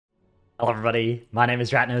Hello everybody, my name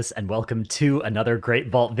is Ratnos, and welcome to another Great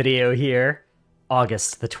Vault video here,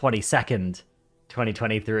 August the 22nd,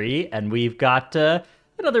 2023, and we've got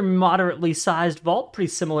another moderately sized vault, pretty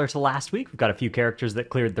similar to last week. We've got a few characters that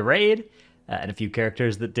cleared the raid, and a few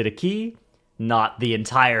characters that did a key. Not the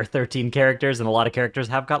entire 13 characters, and a lot of characters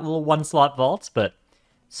have got little one-slot vaults, but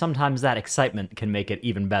sometimes that excitement can make it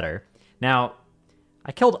even better. Now,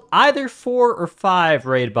 I killed either 4 or 5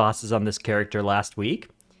 raid bosses on this character last week.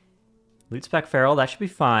 Loot Spec Feral, that should be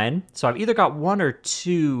fine. So I've either got 1 or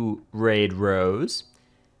 2 raid rows.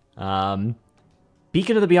 Beacon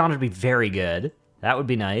of the Beyond would be very good. That would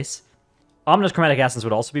be nice. Ominous Chromatic Essence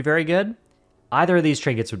would also be very good. Either of these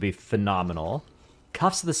trinkets would be phenomenal.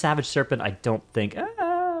 Cuffs of the Savage Serpent, I don't think...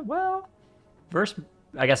 well... Verse...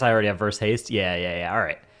 I guess I already have Verse Haste. Yeah.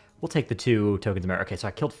 Alright. We'll take the 2 tokens of merit. Okay, so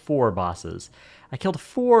I killed 4 bosses. I killed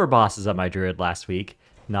 4 bosses on my Druid last week,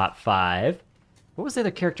 not 5. What was the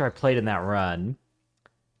other character I played in that run?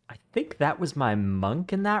 I think that was my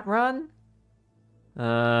monk in that run?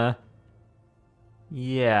 Yeah.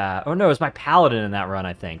 Oh no, it was my paladin in that run,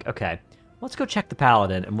 I think. Okay. Let's go check the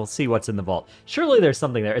paladin, and we'll see what's in the vault. Surely there's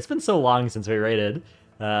something there. It's been so long since we raided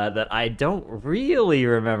that I don't really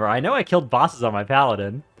remember. I know I killed bosses on my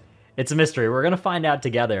paladin. It's a mystery. We're going to find out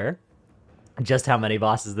together just how many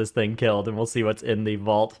bosses this thing killed, and we'll see what's in the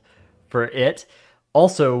vault for it.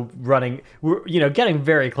 Also running, we're, getting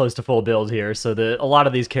very close to full build here, so a lot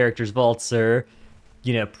of these characters' vaults are,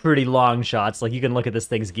 pretty long shots. Like, you can look at this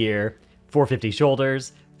thing's gear. 450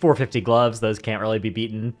 shoulders, 450 gloves, those can't really be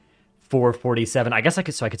beaten. 447, I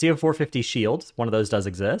could see a 450 shield. One of those does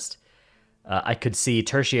exist. I could see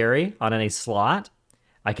tertiary on any slot.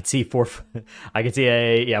 I could see I could see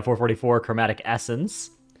a 444 chromatic essence.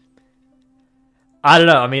 I don't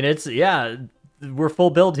know. I mean, we're full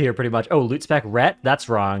build here pretty much. Oh, loot spec ret? That's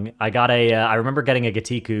wrong. I got I remember getting a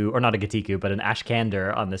Gatiku, or not a Gatiku, but an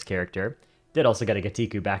Ashkander on this character. Did also get a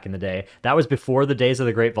Gatiku back in the day. That was before the days of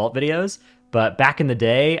the Great Vault videos, but back in the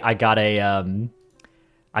day, I got a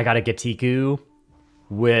Gatiku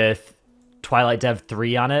with Twilight Dev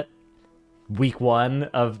 3 on it. Week 1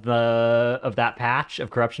 of that patch, of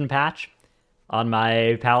Corruption patch, on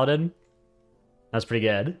my Paladin. That's pretty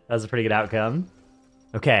good. That was a pretty good outcome.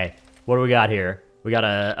 Okay, what do we got here? We got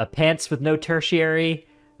a Pants with no tertiary,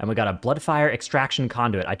 and we got a Bloodfire Extraction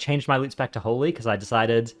Conduit. I changed my loot spec to Holy because I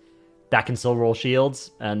decided that can still roll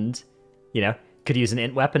shields, and, could use an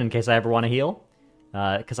int weapon in case I ever want to heal.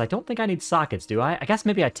 Because I don't think I need sockets, do I? I guess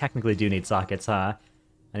maybe I technically do need sockets, huh?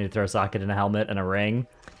 I need to throw a socket in a helmet and a ring.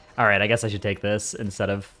 Alright, I guess I should take this instead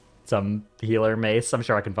of some healer mace. I'm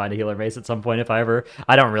sure I can find a healer mace at some point if I ever...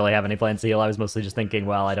 I don't really have any plans to heal. I was mostly just thinking,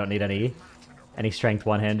 well, I don't need any strength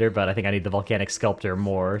one-hander, but I think I need the Volcanic Sculptor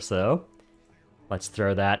more, so... Let's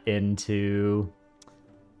throw that into...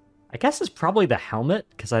 I guess it's probably the helmet,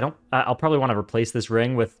 because I'll probably want to replace this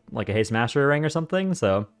ring with, like, a Haste Mastery ring or something,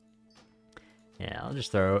 so... Yeah, I'll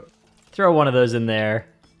just throw one of those in there,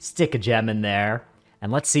 stick a gem in there,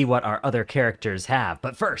 and let's see what our other characters have.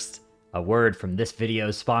 But first, a word from this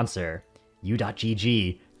video's sponsor,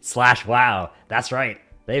 u.gg/wow. That's right,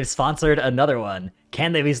 they've sponsored another one.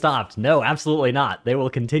 Can they be stopped? No, absolutely not. They will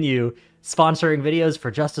continue sponsoring videos for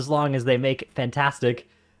just as long as they make fantastic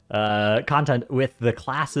content with the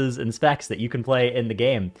classes and specs that you can play in the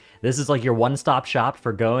game. This is like your one-stop shop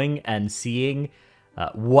for going and seeing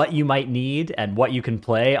what you might need and what you can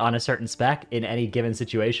play on a certain spec in any given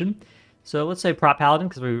situation. So let's say Prop Paladin,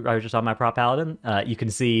 because I was just on my Prop Paladin. You can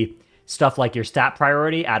see stuff like your stat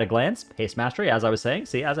priority at a glance. Haste Mastery, as I was saying.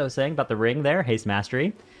 See, as I was saying about the ring there, Haste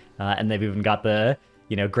Mastery. And they've even got the,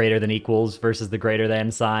 greater than equals versus the greater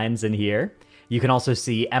than signs in here. You can also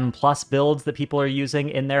see M+ builds that people are using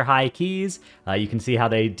in their high keys. You can see how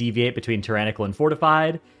they deviate between Tyrannical and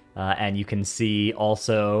Fortified. And you can see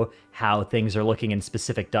also how things are looking in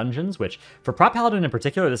specific dungeons, which for Prop Paladin in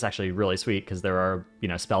particular, this is actually really sweet because there are,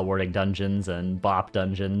 spell warding dungeons and bop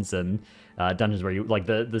dungeons and dungeons where you, like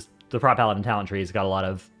the Prop Paladin talent tree has got a lot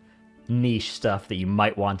of niche stuff that you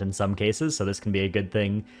might want in some cases, so this can be a good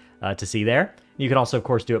thing to see there. You can also, of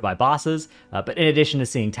course, do it by bosses, but in addition to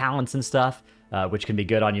seeing talents and stuff, which can be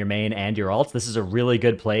good on your main and your alts, this is a really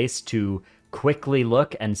good place to quickly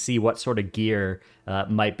look and see what sort of gear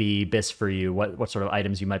might be best for you, what sort of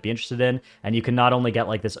items you might be interested in. And you can not only get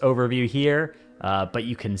like this overview here, but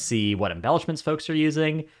you can see what embellishments folks are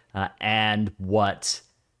using and what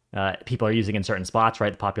people are using in certain spots,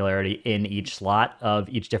 right? The popularity in each slot of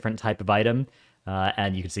each different type of item.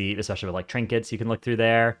 And you can see, especially with like trinkets, you can look through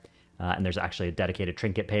there. And there's actually a dedicated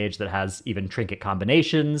trinket page that has even trinket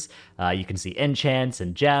combinations. You can see enchants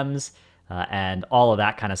and gems. and all of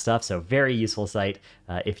that kind of stuff. So very useful site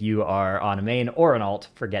if you are on a main or an alt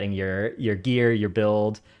for getting your gear, your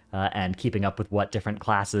build, and keeping up with what different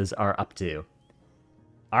classes are up to.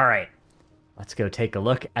 All right, let's go take a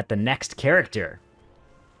look at the next character.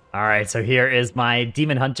 All right, so here is my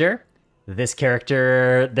Demon Hunter. This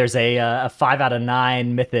character, there's a 5 out of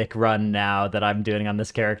 9 mythic run now that I'm doing on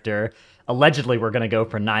this character. Allegedly, we're going to go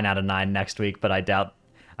for 9 out of 9 next week, but I bet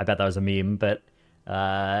that was a meme. But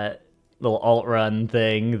little alt run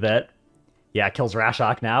thing that, yeah, kills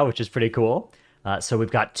Rashok now, which is pretty cool. So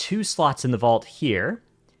we've got 2 slots in the vault here.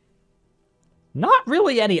 Not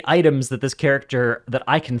really any items that this character that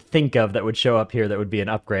I can think of that would show up here that would be an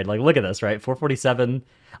upgrade. Like, look at this, right? 447.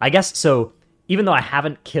 I guess, so even though I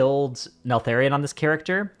haven't killed Neltharion on this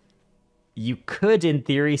character, you could, in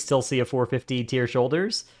theory, still see a 450 tier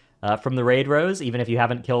shoulders from the raid rows, even if you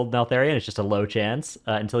haven't killed Neltharion. It's just a low chance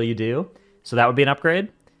until you do. So that would be an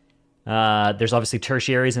upgrade. There's obviously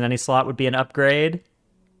tertiaries in any slot would be an upgrade.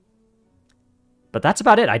 But that's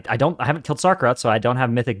about it. I haven't killed Sarkareth, so I don't have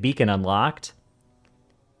Mythic Beacon unlocked.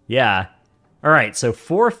 Yeah. All right, so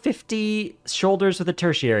 450 shoulders with a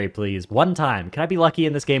tertiary, please. One time. Can I be lucky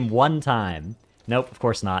in this game one time? Nope, of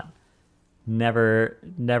course not. Never,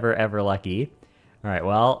 ever lucky. All right,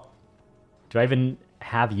 well, do I even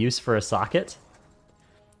have use for a socket?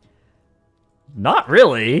 Not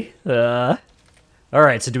really. All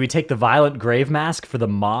right, so do we take the Violent Grave Mask for the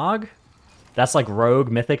Mog? That's like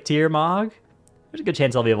Rogue Mythic tier Mog. There's a good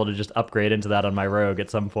chance I'll be able to just upgrade into that on my Rogue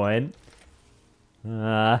at some point.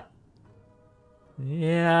 Yeah.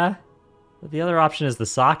 But the other option is the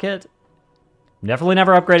socket. I'm definitely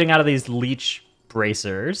never upgrading out of these Leech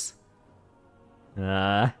Bracers.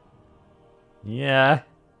 Yeah.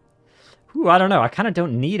 Ooh, I don't know. I kind of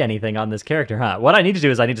don't need anything on this character, huh? What I need to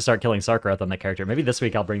do is I need to start killing Sarkareth on the character. Maybe this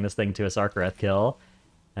week I'll bring this thing to a Sarkareth kill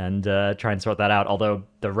and try and sort that out. Although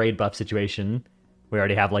the raid buff situation, we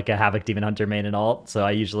already have like a Havoc Demon Hunter main and alt, so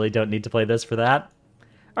I usually don't need to play this for that.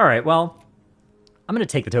 All right, well, I'm going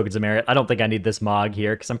to take the Tokens of Merit. I don't think I need this Mog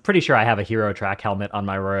here, because I'm pretty sure I have a Hero Track helmet on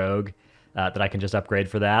my Rogue that I can just upgrade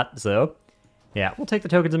for that. So, yeah, we'll take the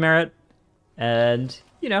Tokens of Merit. And,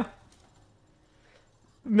 you know,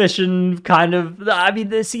 mission kind of... I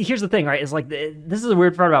mean, see, here's the thing, right? It's like, this is a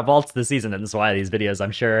weird part about Vaults this season, and this is why these videos,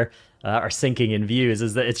 I'm sure, are sinking in views,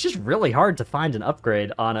 is that it's just really hard to find an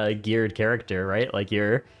upgrade on a geared character, right? Like,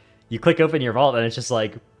 you click open your Vault, and it's just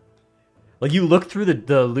like you look through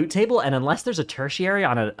the loot table, and unless there's a tertiary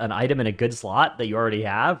on an item in a good slot that you already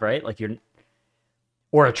have, right? Like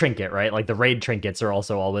or a trinket, right? Like the raid trinkets are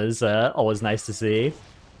also always nice to see.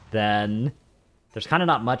 Then there's kind of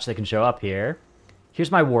not much that can show up here. Here's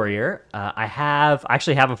my warrior. I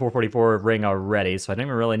actually have a 444 ring already, so I don't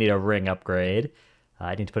even really need a ring upgrade.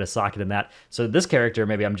 I need to put a socket in that. So this character,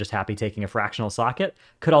 maybe I'm just happy taking a fractional socket.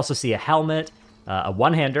 Could also see a helmet, a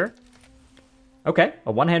one-hander. Okay,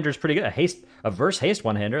 a one-hander is pretty good. A verse haste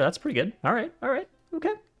one-hander, that's pretty good. All right,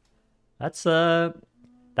 okay. That's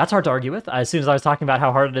hard to argue with. As soon as I was talking about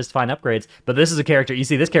how hard it is to find upgrades, but this is a character, you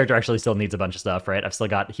see, this character actually still needs a bunch of stuff, right? I've still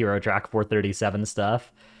got Hero Track 437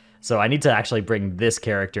 stuff. So I need to actually bring this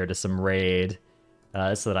character to some raid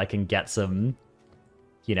so that I can get some,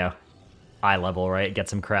 you know, eye level, right? Get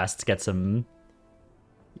some crests, get some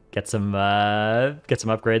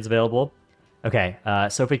upgrades available. Okay,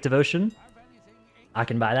 Sophic Devotion. I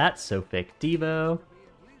can buy that. Sophic Devo.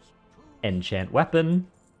 Enchant Weapon.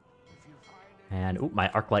 And ooh, my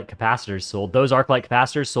Arclight Capacitors sold. Those Arclight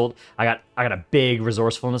Capacitors sold. I got a big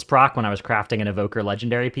Resourcefulness proc when I was crafting an Evoker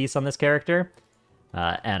Legendary piece on this character.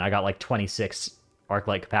 And I got like 26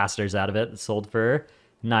 Arclight Capacitors out of it. It sold for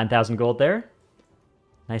 9,000 gold there.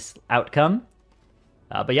 Nice outcome.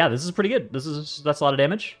 But yeah, this is pretty good. That's a lot of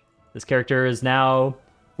damage. This character is now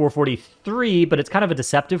 443, but it's kind of a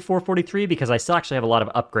deceptive 443 because I still actually have a lot of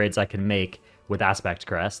upgrades I can make with Aspect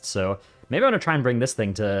Crest. So maybe I'm going to try and bring this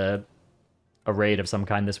thing to a raid of some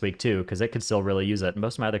kind this week too, because it could still really use it.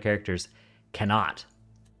 Most of my other characters cannot.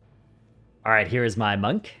 All right, here is my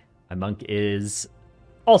monk. My monk is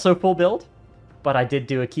also full build, but I did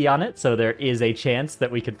do a key on it, so there is a chance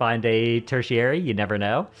that we could find a tertiary. You never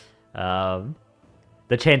know.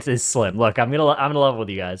 The chance is slim. Look, I'm gonna level with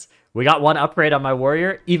you guys. We got one upgrade on my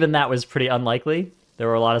warrior. Even that was pretty unlikely. There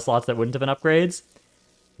were a lot of slots that wouldn't have been upgrades.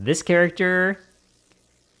 This character,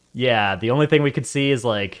 yeah, the only thing we could see is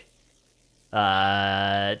like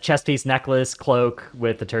chest piece, necklace, cloak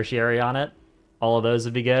with the tertiary on it. All of those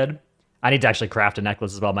would be good. I need to actually craft a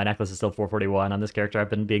necklace as well. My necklace is still 441 on this character. I've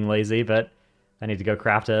been being lazy, but I need to go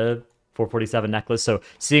craft a 447 necklace. So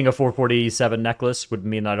seeing a 447 necklace would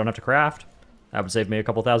mean that I don't have to craft. That would save me a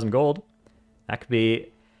couple thousand gold.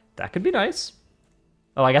 That That could be nice.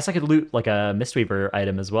 Oh, I guess I could loot like a Mistweaver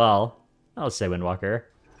item as well. Oh, let's say Windwalker.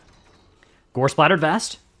 Gore Splattered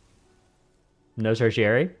Vest. No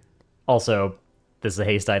tertiary. Also, this is a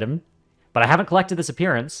haste item. But I haven't collected this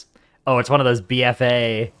appearance. Oh, it's one of those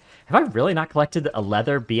BFA... Have I really not collected a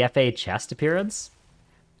leather BFA chest appearance?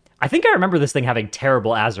 I think I remember this thing having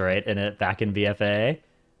terrible Azurite in it back in BFA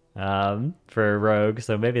for Rogue,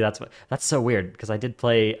 so maybe that's what... That's so weird, because I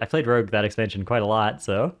played Rogue that expansion quite a lot,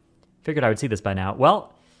 so figured I would see this by now.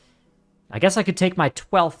 Well, I guess I could take my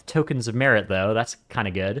 12th Tokens of Merit, though. That's kind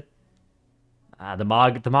of good. The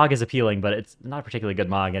Mog is appealing, but it's not a particularly good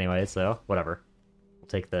Mog anyway, so whatever. We'll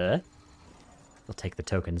take the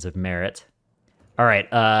Tokens of Merit. All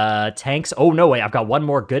right, tanks. Oh, no, wait, I've got one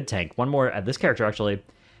more good tank. One more... this character actually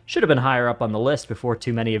should have been higher up on the list before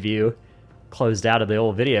too many of you closed out of the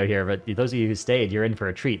old video here, but those of you who stayed, you're in for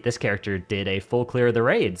a treat. This character did a full clear of the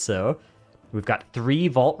raid, so we've got 3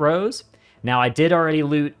 vault rows. Now, I did already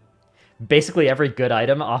loot basically every good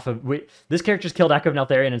item off of... this character's killed Echo of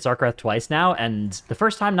Neltharion and Sarkareth twice now, and the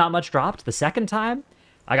first time, not much dropped. The second time,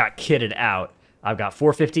 I got kitted out. I've got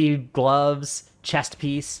 450 gloves, chest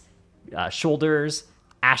piece, shoulders,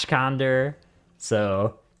 Ashkonder,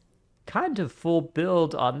 so kind of full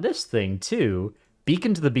build on this thing, too.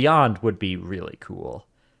 Beacon to the Beyond would be really cool.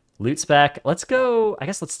 Loot spec, let's go... I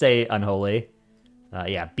guess let's stay Unholy.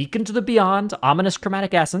 Yeah, Beacon to the Beyond, Ominous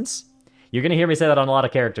Chromatic Essence. You're going to hear me say that on a lot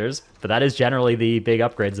of characters, but that is generally the big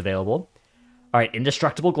upgrades available. All right,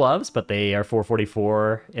 Indestructible Gloves, but they are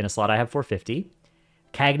 444 in a slot. I have 450.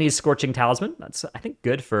 Cagney's Scorching Talisman. That's, I think,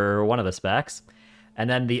 good for one of the specs. And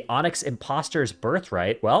then the Onyx Imposter's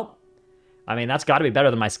Birthright. Well, I mean, that's got to be better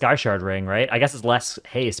than my Sky Shard ring, right? I guess it's less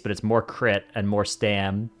haste, but it's more crit and more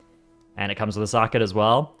stam. And it comes with a socket as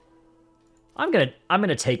well. I'm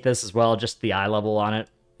gonna take this as well, just the eye level on it,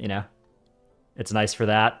 you know. It's nice for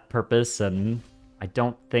that purpose, and I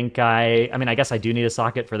don't think I mean, I guess I do need a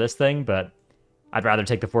socket for this thing, but I'd rather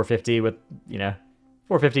take the 450 with, you know,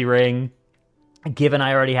 450 ring. Given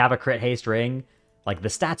I already have a crit haste ring, like, the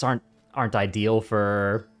stats aren't ideal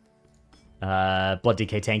for Blood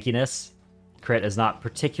DK tankiness. Crit is not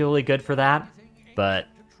particularly good for that, but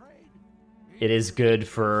it is good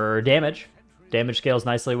for damage. Damage scales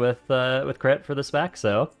nicely with crit for the spec,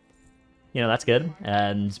 so, you know, that's good.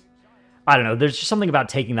 And I don't know, there's just something about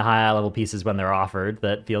taking the high level pieces when they're offered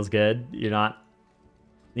that feels good. You're not,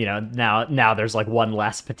 you know, now there's like one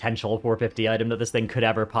less potential 450 item that this thing could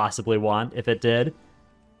ever possibly want if it did.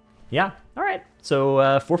 Yeah, all right. So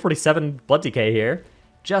 447 Blood DK here.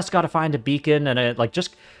 Just got to find a beacon and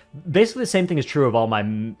just basically the same thing is true of all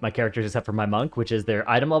my characters except for my monk, which is their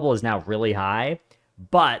item level is now really high,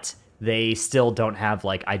 but they still don't have,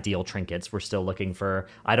 like, ideal trinkets. We're still looking for...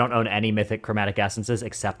 I don't own any Mythic Chromatic Essences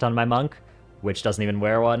except on my Monk, which doesn't even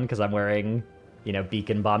wear one because I'm wearing, you know,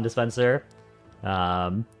 Beacon Bomb Dispenser.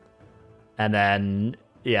 And then,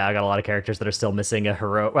 yeah, I got a lot of characters that are still missing a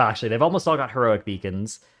heroic... Well, actually, they've almost all got heroic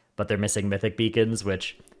beacons, but they're missing Mythic beacons,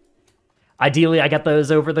 which... Ideally, I get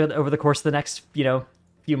those over the course of the next, you know,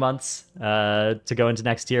 few months to go into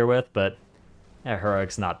next tier with, but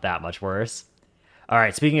heroic's not that much worse. All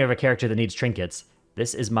right, speaking of a character that needs trinkets,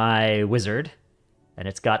 this is my wizard, and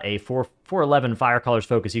it's got a 411 Fire Colors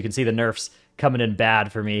focus. You can see the nerfs coming in bad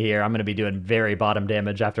for me here. I'm going to be doing very bottom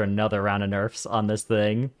damage after another round of nerfs on this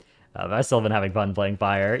thing. I've still been having fun playing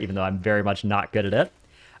fire, even though I'm very much not good at it.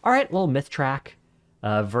 All right, little myth track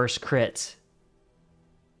verse crit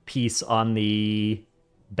piece on the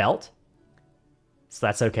belt, so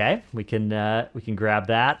that's okay. We can grab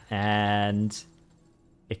that and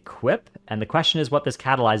equip, and the question is what this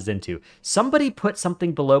catalyzes into. Somebody put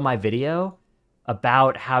something below my video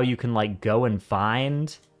about how you can, like, go and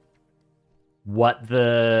find what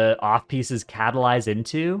the off pieces catalyze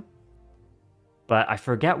into, but I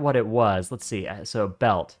forget what it was. Let's see. So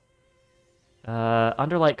belt,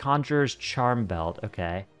 Underlight Conjurer's Charm Belt.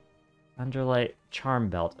 Okay, Underlight Charm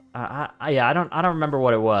Belt. Yeah, I don't remember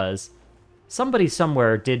what it was. Somebody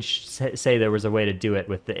somewhere did say there was a way to do it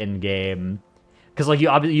with the in-game. Because, like,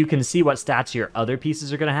 you can see what stats your other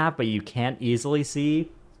pieces are going to have, but you can't easily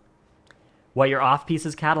see what your off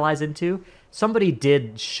pieces catalyze into. Somebody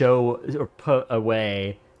did show or put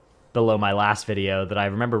away below my last video that I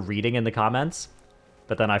remember reading in the comments,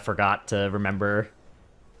 but then I forgot to remember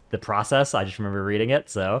the process. I just remember reading it,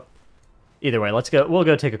 so either way, we'll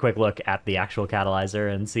go take a quick look at the actual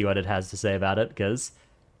catalyzer and see what it has to say about it, because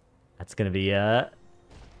that's going to be a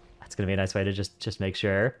nice way to just make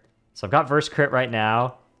sure. So I've got Verse Crit right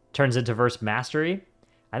now. Turns into Verse Mastery.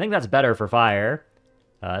 I think that's better for fire.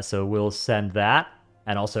 So we'll send that.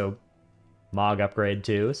 And also Mog upgrade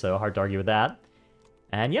too, so hard to argue with that.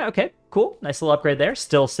 And yeah, okay, cool. Nice little upgrade there.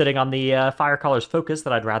 Still sitting on the Fire Caller's Focus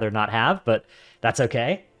that I'd rather not have, but that's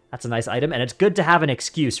okay. That's a nice item, and it's good to have an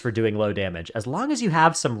excuse for doing low damage. As long as you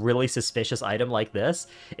have some really suspicious item like this,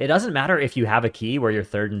 it doesn't matter if you have a key where you're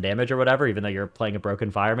third in damage or whatever, even though you're playing a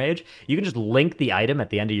broken Fire Mage. You can just link the item at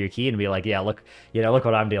the end of your key and be like, yeah, look, look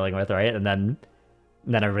what I'm dealing with, right? And then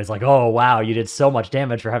everybody's like, oh, wow, you did so much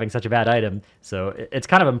damage for having such a bad item. So it's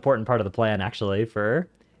kind of an important part of the plan, actually, for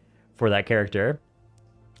that character.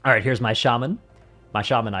 All right, here's my Shaman. My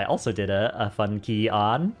Shaman I also did a fun key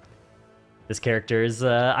on. This character's...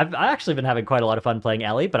 I've actually been having quite a lot of fun playing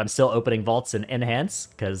Ellie, but I'm still opening vaults in Enhance,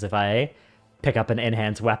 because if I pick up an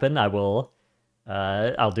Enhance weapon, I will...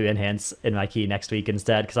 I'll do Enhance in my key next week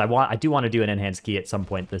instead, because I do want to do an Enhance key at some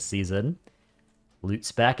point this season. Loot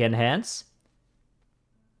spec, Enhance.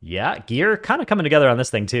 Yeah, gear kind of coming together on this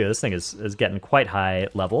thing, too. This thing is getting quite high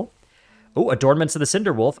level. Oh, Adornments of the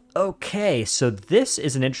Cinderwolf. Okay, so this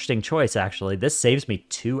is an interesting choice, actually. This saves me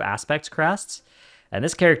 2 Aspect Crests, and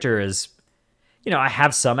this character is... I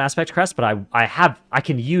have some Aspect Crest, but I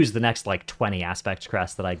can use the next, like, 20 Aspect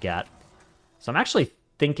Crest that I get. So I'm actually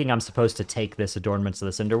thinking I'm supposed to take this Adornments of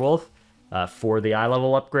the Cinderwolf for the eye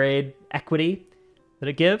level upgrade equity that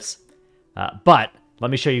it gives. But let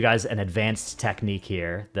me show you guys an advanced technique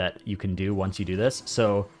here that you can do once you do this.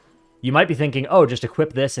 So you might be thinking, oh, just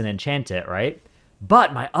equip this and enchant it, right?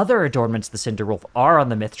 But my other Adornments of the Cinderwolf are on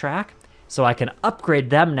the myth track, so I can upgrade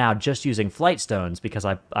them now just using Flight Stones because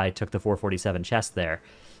I took the 447 chest there.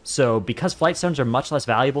 So because Flight Stones are much less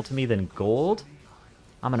valuable to me than gold,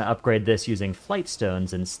 I'm going to upgrade this using Flight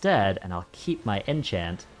Stones instead, and I'll keep my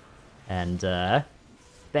enchant. And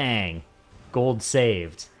bang, gold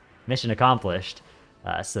saved. Mission accomplished.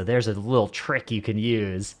 So there's a little trick you can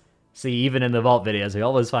use. See, even in the vault videos, we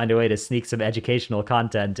always find a way to sneak some educational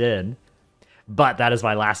content in. But that is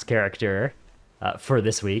my last character for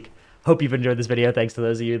this week. Hope you've enjoyed this video. Thanks to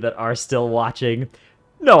those of you that are still watching.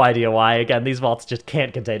 No idea why. Again, these vaults just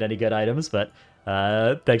can't contain any good items, but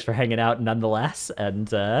thanks for hanging out nonetheless,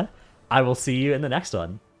 and I will see you in the next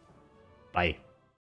one. Bye.